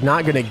out. He is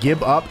not going to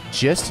give up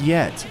just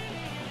yet.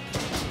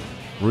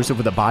 Rusev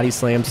with a body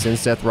slam sends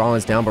Seth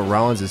Rollins down, but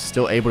Rollins is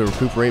still able to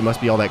recuperate. Must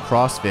be all that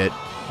CrossFit.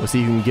 We'll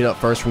see who can get up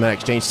first from that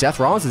exchange. Seth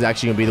Rollins is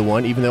actually going to be the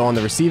one, even though on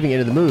the receiving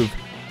end of the move,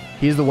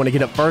 he's the one to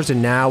get up first,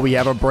 and now we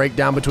have a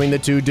breakdown between the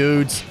two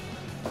dudes.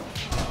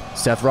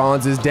 Seth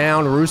Rollins is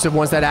down. Rusev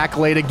wants that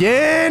accolade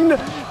again.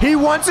 He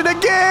wants it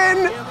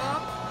again. Give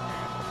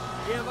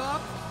up. Give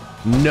up.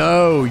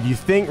 No, you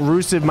think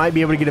Rusev might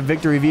be able to get a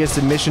victory via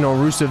submission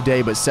on Rusev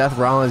Day, but Seth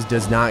Rollins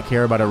does not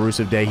care about a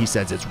Rusev Day. He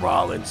says it's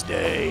Rollins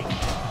Day.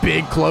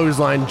 Big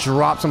clothesline,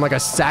 drops him like a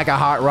sack of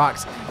hot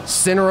rocks.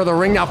 Center of the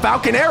ring now,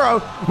 Falcon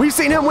Arrow. We've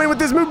seen him win with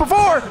this move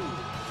before.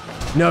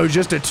 No,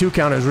 just a 2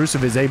 count as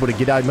Rusev is able to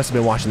get out. He must have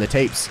been watching the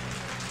tapes.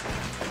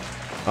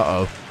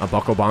 Uh-oh, a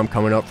buckle bomb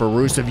coming up for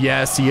Rusev.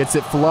 Yes, he hits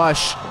it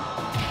flush.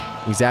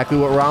 Exactly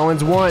what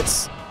Rollins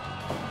wants.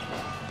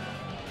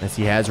 As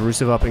he has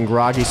Rusev up and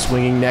groggy,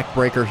 swinging neck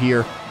breaker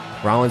here.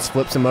 Rollins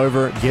flips him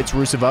over, gets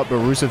Rusev up, but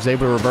Rusev's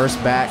able to reverse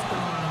back.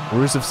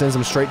 Rusev sends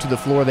him straight to the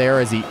floor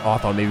there as he... Oh, I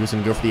thought maybe he was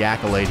going to go for the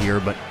accolade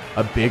here, but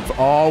a big...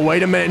 Oh,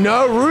 wait a minute.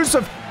 No,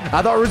 Rusev!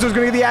 I thought Rusev was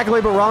going to get the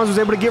accolade, but Rollins was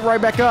able to get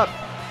right back up.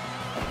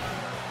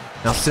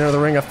 Now center of the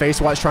ring, a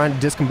face watch trying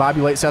to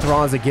discombobulate Seth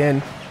Rollins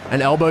again.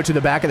 An elbow to the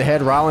back of the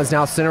head. Rollins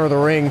now center of the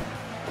ring.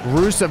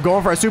 Rusev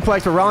going for a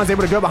suplex, but Rollins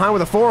able to go behind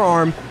with a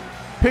forearm.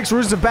 Picks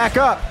Rusev back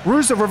up.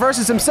 Rusev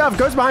reverses himself,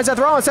 goes behind Seth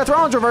Rollins. Seth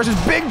Rollins reverses,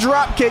 big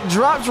drop kick,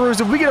 drops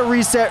Rusev. We get a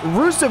reset.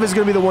 Rusev is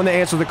going to be the one to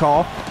answer the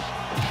call.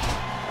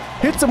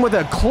 Hits him with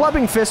a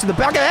clubbing fist to the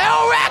back of the head.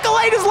 Oh,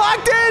 accolade is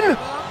locked in!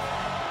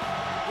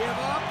 Give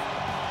up.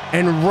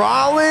 And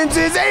Rollins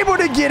is able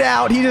to get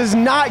out. He does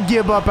not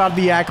give up out of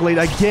the accolade.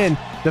 Again,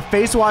 the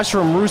face wash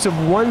from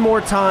Rusev one more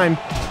time.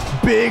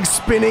 Big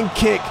spinning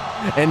kick.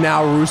 And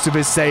now Rusev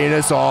is saying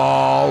it's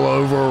all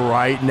over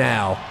right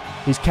now.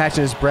 He's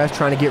catching his breath,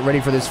 trying to get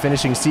ready for this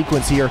finishing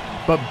sequence here.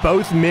 But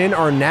both men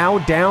are now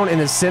down in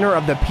the center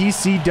of the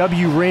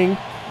PCW ring.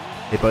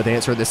 They both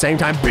answer at the same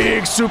time.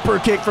 Big super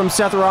kick from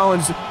Seth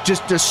Rollins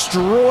just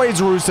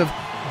destroys Rusev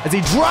as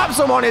he drops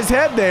him on his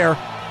head there.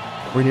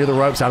 We're near the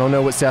ropes. I don't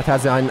know what Seth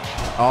has on.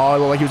 Oh, it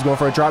looked like he was going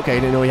for a drop kick. I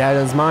didn't know he had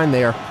it in his mind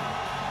there.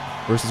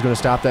 Rusev's going to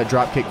stop that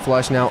drop kick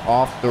flush now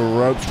off the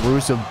ropes.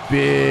 Rusev,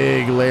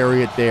 big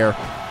lariat there.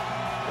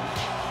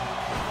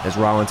 As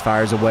Rollins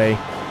fires away.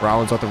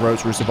 Rollins off the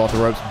ropes, Rusev off the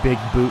ropes. Big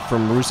boot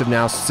from Rusev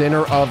now, center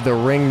of the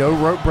ring. No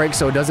rope break,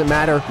 so it doesn't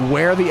matter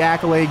where the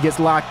accolade gets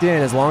locked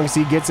in. As long as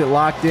he gets it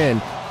locked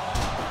in,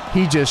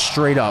 he just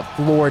straight up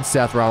floored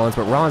Seth Rollins.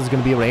 But Rollins is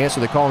going to be able to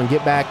answer the call and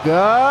get back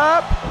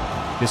up.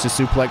 Just a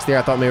suplex there.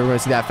 I thought maybe we were going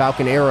to see that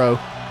Falcon Arrow.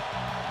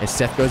 As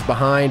Seth goes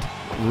behind,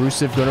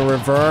 Rusev going to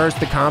reverse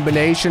the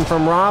combination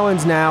from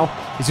Rollins now.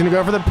 He's going to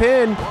go for the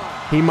pin.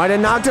 He might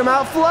have knocked him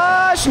out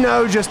flush.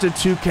 No, just a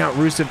 2 count.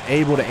 Rusev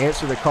able to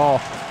answer the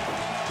call.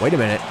 Wait a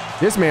minute.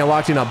 This man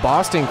locked in a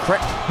Boston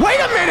Crab. Wait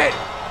a minute!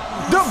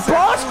 The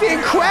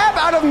Boston Crab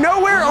out of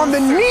nowhere on the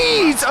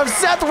knees of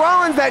Seth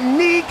Rollins. That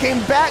knee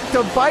came back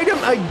to bite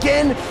him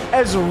again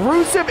as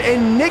Rusev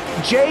and Nick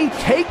J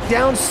take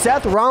down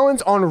Seth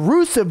Rollins on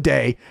Rusev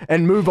Day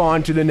and move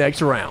on to the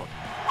next round.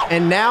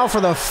 And now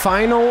for the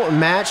final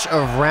match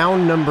of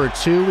round number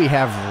 2, we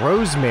have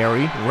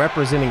Rosemary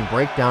representing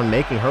Breakdown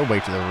making her way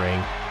to the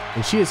ring.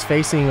 And she is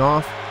facing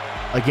off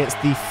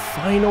against the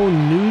final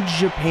New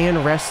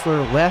Japan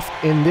wrestler left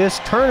in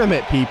this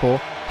tournament, people.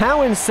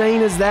 How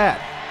insane is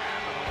that?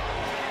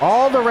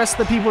 All the rest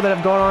of the people that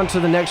have gone on to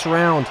the next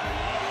round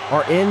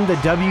are in the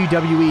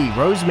WWE.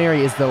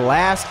 Rosemary is the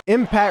last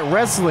Impact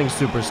Wrestling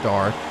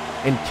superstar,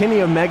 and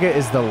Kenny Omega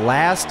is the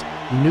last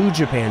New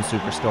Japan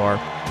superstar.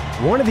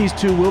 One of these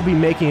two will be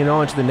making it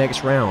on to the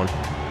next round.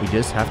 We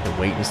just have to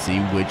wait and see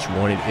which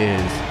one it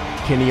is.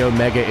 Kenny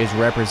Omega is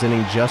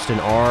representing Justin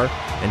R,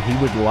 and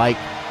he would like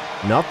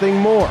nothing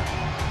more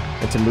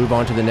than to move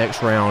on to the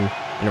next round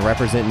and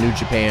represent New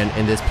Japan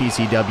in this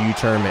PCW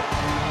tournament.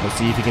 We'll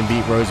see if he can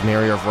beat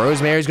Rosemary, or if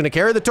Rosemary's going to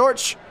carry the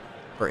torch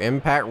for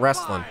Impact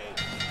Wrestling.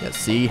 Let's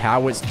see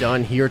how it's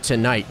done here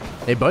tonight.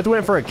 They both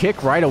went for a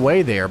kick right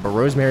away there, but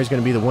Rosemary's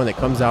going to be the one that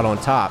comes out on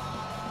top.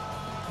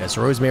 As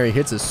Rosemary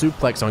hits a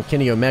suplex on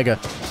Kenny Omega.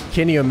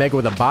 Kenny Omega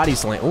with a body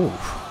slam. Ooh.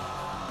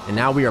 And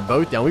now we are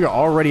both down. We are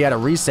already at a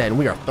reset, and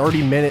we are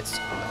 30 minutes,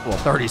 well,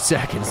 30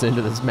 seconds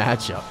into this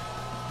matchup.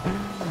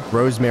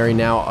 Rosemary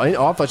now, I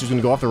thought she was going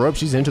to go off the rope.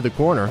 She's into the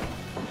corner.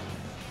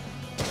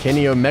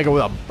 Kenny Omega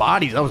with a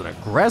body, that was an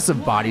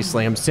aggressive body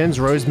slam, sends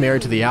Rosemary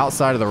to the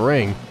outside of the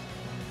ring.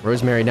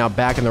 Rosemary now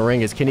back in the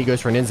ring as Kenny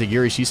goes for an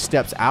enziguri. She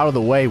steps out of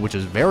the way, which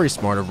is very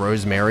smart of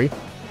Rosemary.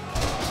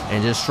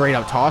 And just straight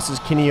up tosses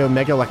Kenny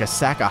Omega like a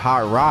sack of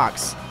hot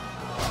rocks.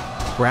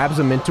 Grabs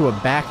him into a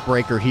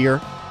backbreaker here.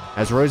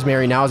 As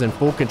Rosemary now is in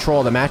full control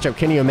of the matchup.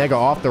 Kenny Omega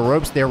off the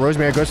ropes there.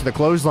 Rosemary goes to the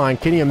clothesline.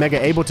 Kenny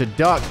Omega able to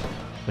duck,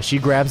 but she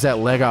grabs that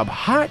leg up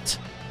hot.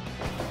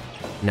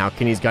 Now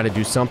Kenny's got to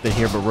do something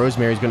here, but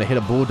Rosemary's going to hit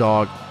a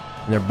bulldog,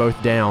 and they're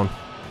both down.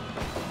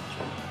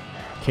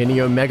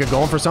 Kenny Omega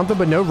going for something,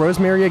 but no,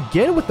 Rosemary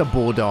again with the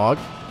bulldog.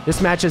 This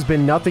match has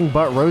been nothing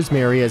but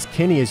Rosemary as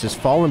Kenny is just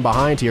falling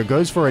behind here.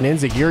 Goes for an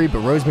enziguri, but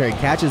Rosemary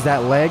catches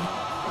that leg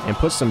and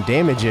puts some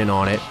damage in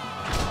on it.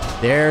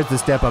 There's the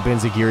step-up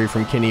enziguri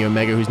from Kenny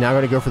Omega, who's now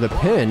going to go for the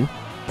pin.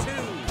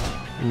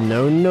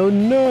 No, no,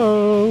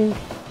 no.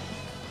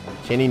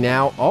 Kenny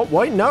now... Oh,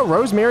 wait, no.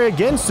 Rosemary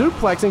again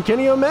suplexing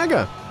Kenny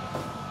Omega.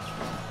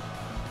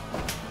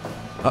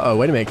 Uh-oh,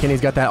 wait a minute.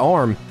 Kenny's got that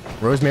arm.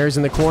 Rosemary's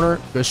in the corner.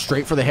 Goes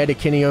straight for the head of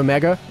Kenny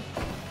Omega.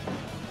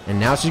 And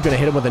now she's going to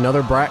hit him with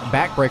another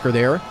backbreaker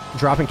there.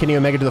 Dropping Kenny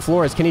Omega to the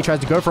floor as Kenny tries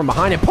to go from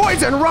behind and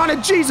poison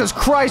Rana. Jesus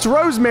Christ,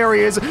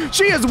 Rosemary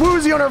she is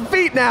woozy on her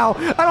feet now.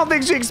 I don't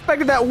think she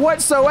expected that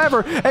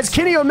whatsoever. As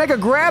Kenny Omega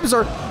grabs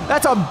her,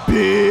 that's a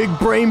big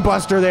brain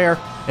buster there.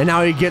 And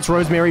now he gets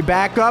Rosemary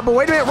back up. But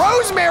wait a minute,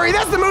 Rosemary,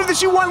 that's the move that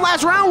she won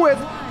last round with.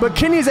 But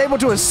Kenny is able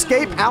to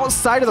escape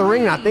outside of the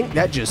ring, and I think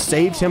that just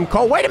saved him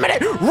cold. Wait a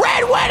minute,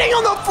 Red Wedding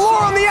on the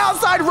floor on the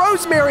outside.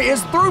 Rosemary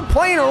is through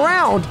playing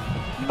around.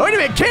 Wait a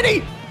minute,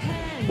 Kenny.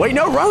 Wait,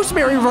 no,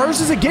 Rosemary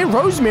reverses again.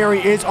 Rosemary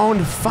is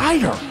on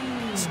fire.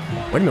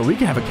 Wait a minute, we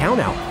could have a count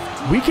out.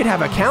 We could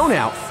have a count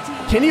out.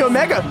 Kenny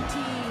Omega.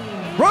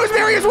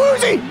 Rosemary is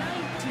woozy.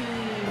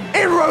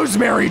 And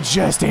Rosemary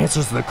just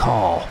answers the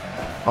call.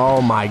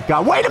 Oh my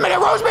God. Wait a minute,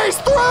 Rosemary's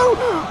through.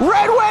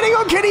 Red Wedding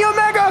on Kenny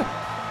Omega.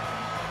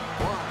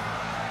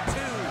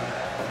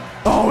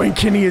 Oh, and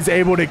Kenny is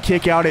able to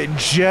kick out at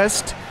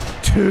just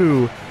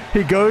 2.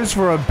 He goes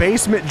for a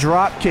basement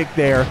drop kick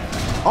there.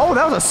 Oh,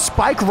 that was a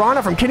spike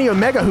Rana from Kenny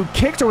Omega who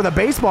kicked her with a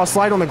baseball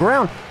slide on the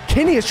ground.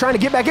 Kenny is trying to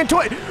get back into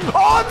it.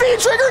 Oh,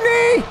 V-trigger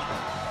knee!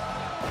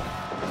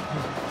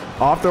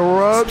 Off the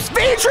ropes.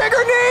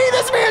 V-trigger knee!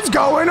 This man's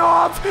going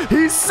off.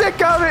 He's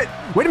sick of it.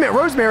 Wait a minute,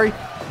 Rosemary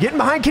getting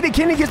behind Kenny.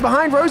 Kenny gets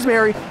behind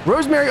Rosemary.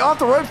 Rosemary off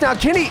the ropes now.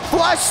 Kenny,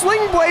 flush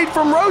sling blade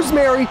from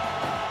Rosemary.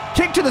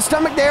 Kick to the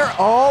stomach there.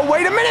 Oh,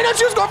 wait a minute. No,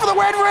 she was going for the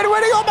red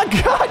wedding. Oh my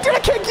God, dude, I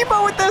can't keep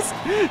up with this.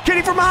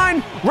 Kenny from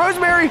behind.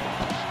 Rosemary.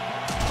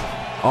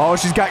 Oh,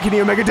 she's got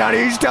Kenny Omega down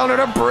here. He's telling her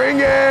to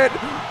bring it.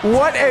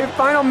 What a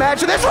final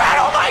match of this round.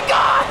 Oh my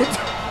God.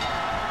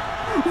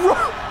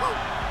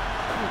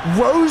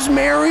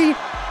 Rosemary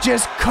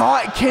just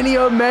caught Kenny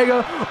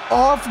Omega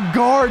off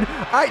guard.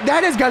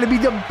 That has got to be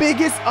the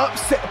biggest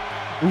upset.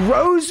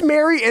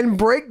 Rosemary and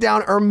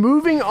Breakdown are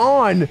moving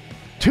on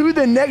to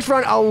the next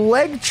round. A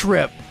leg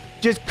trip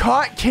just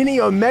caught Kenny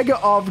Omega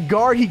off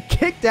guard. He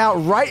kicked out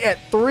right at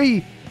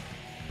 3,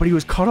 but he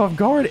was caught off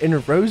guard,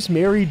 and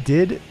Rosemary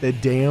did the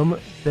damn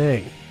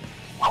thing.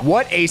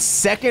 What a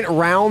second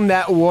round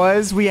that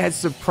was. We had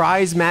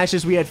surprise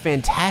matches. We had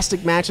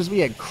fantastic matches. We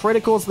had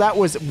criticals. That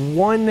was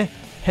one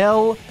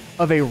hell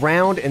of a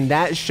round, and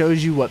that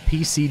shows you what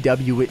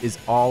PCW is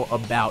all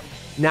about.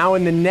 Now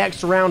in the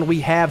next round,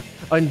 we have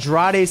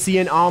Andrade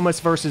Cien Almas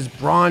versus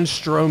Braun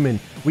Strowman.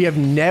 We have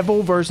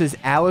Neville versus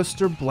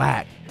Aleister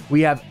Black.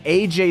 We have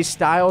AJ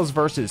Styles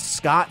versus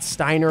Scott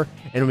Steiner.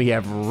 And we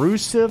have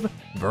Rusev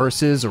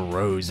versus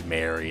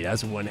Rosemary.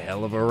 That's one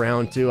hell of a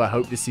round, too. I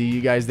hope to see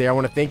you guys there. I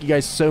want to thank you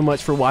guys so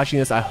much for watching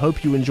this. I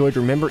hope you enjoyed.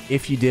 Remember,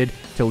 if you did,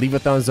 to leave a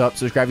thumbs up.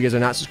 Subscribe if you guys are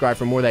not subscribed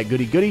for more of that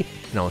goody.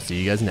 And I'll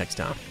see you guys next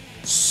time.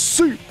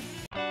 See you.